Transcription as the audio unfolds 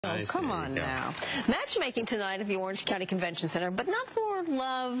come on now. Matchmaking tonight at the Orange County Convention Center, but not for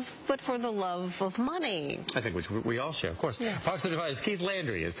love, but for the love of money. I think which we all share, of course. Yes. Fox 35's Keith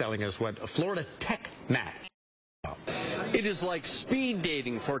Landry is telling us what Florida TechMatch. It is like speed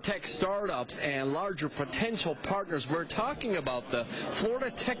dating for tech startups and larger potential partners. We're talking about the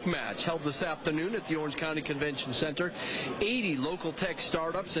Florida TechMatch held this afternoon at the Orange County Convention Center. 80 local tech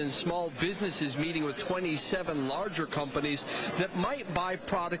startups and small businesses meeting with 27 larger companies that might buy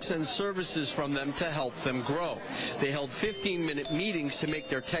products and services from them to help them grow. They held 15-minute meetings to make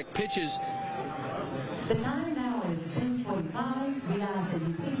their tech pitches. The time now is 2:45. We ask that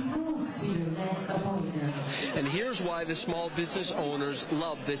you please move to your next appointment. And here's why the small business owners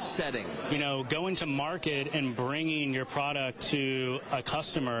love this setting. You know, going to market and bringing your product to a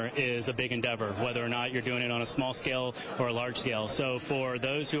customer is a big endeavor, whether or not you're doing it on a small scale or a large scale. So for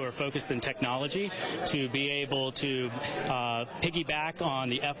those who are focused in technology, to be able to piggyback on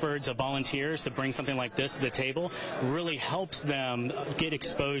the efforts of volunteers to bring something like this to the table really helps them get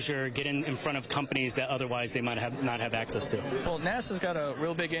exposure, get in front of companies that otherwise they might not have access to. Well, NASA's got a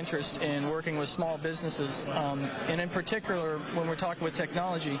real big interest in working with small businesses, and in particular, when we're talking with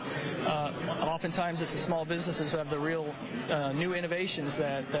technology, oftentimes it's the small businesses who have the real new innovations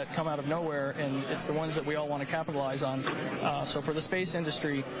that come out of nowhere, and it's the ones that we all want to capitalize on. So for the space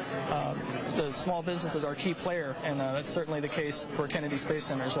industry, the small businesses are a key player, and that's certainly the case for Kennedy Space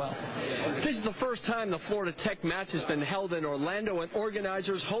Center as well. This is the first time the Florida Tech Match has been held in Orlando, and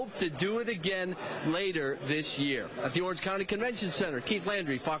organizers hope to do it again later this year. At the Orange County Convention Center, Keith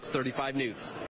Landry, Fox 35 News.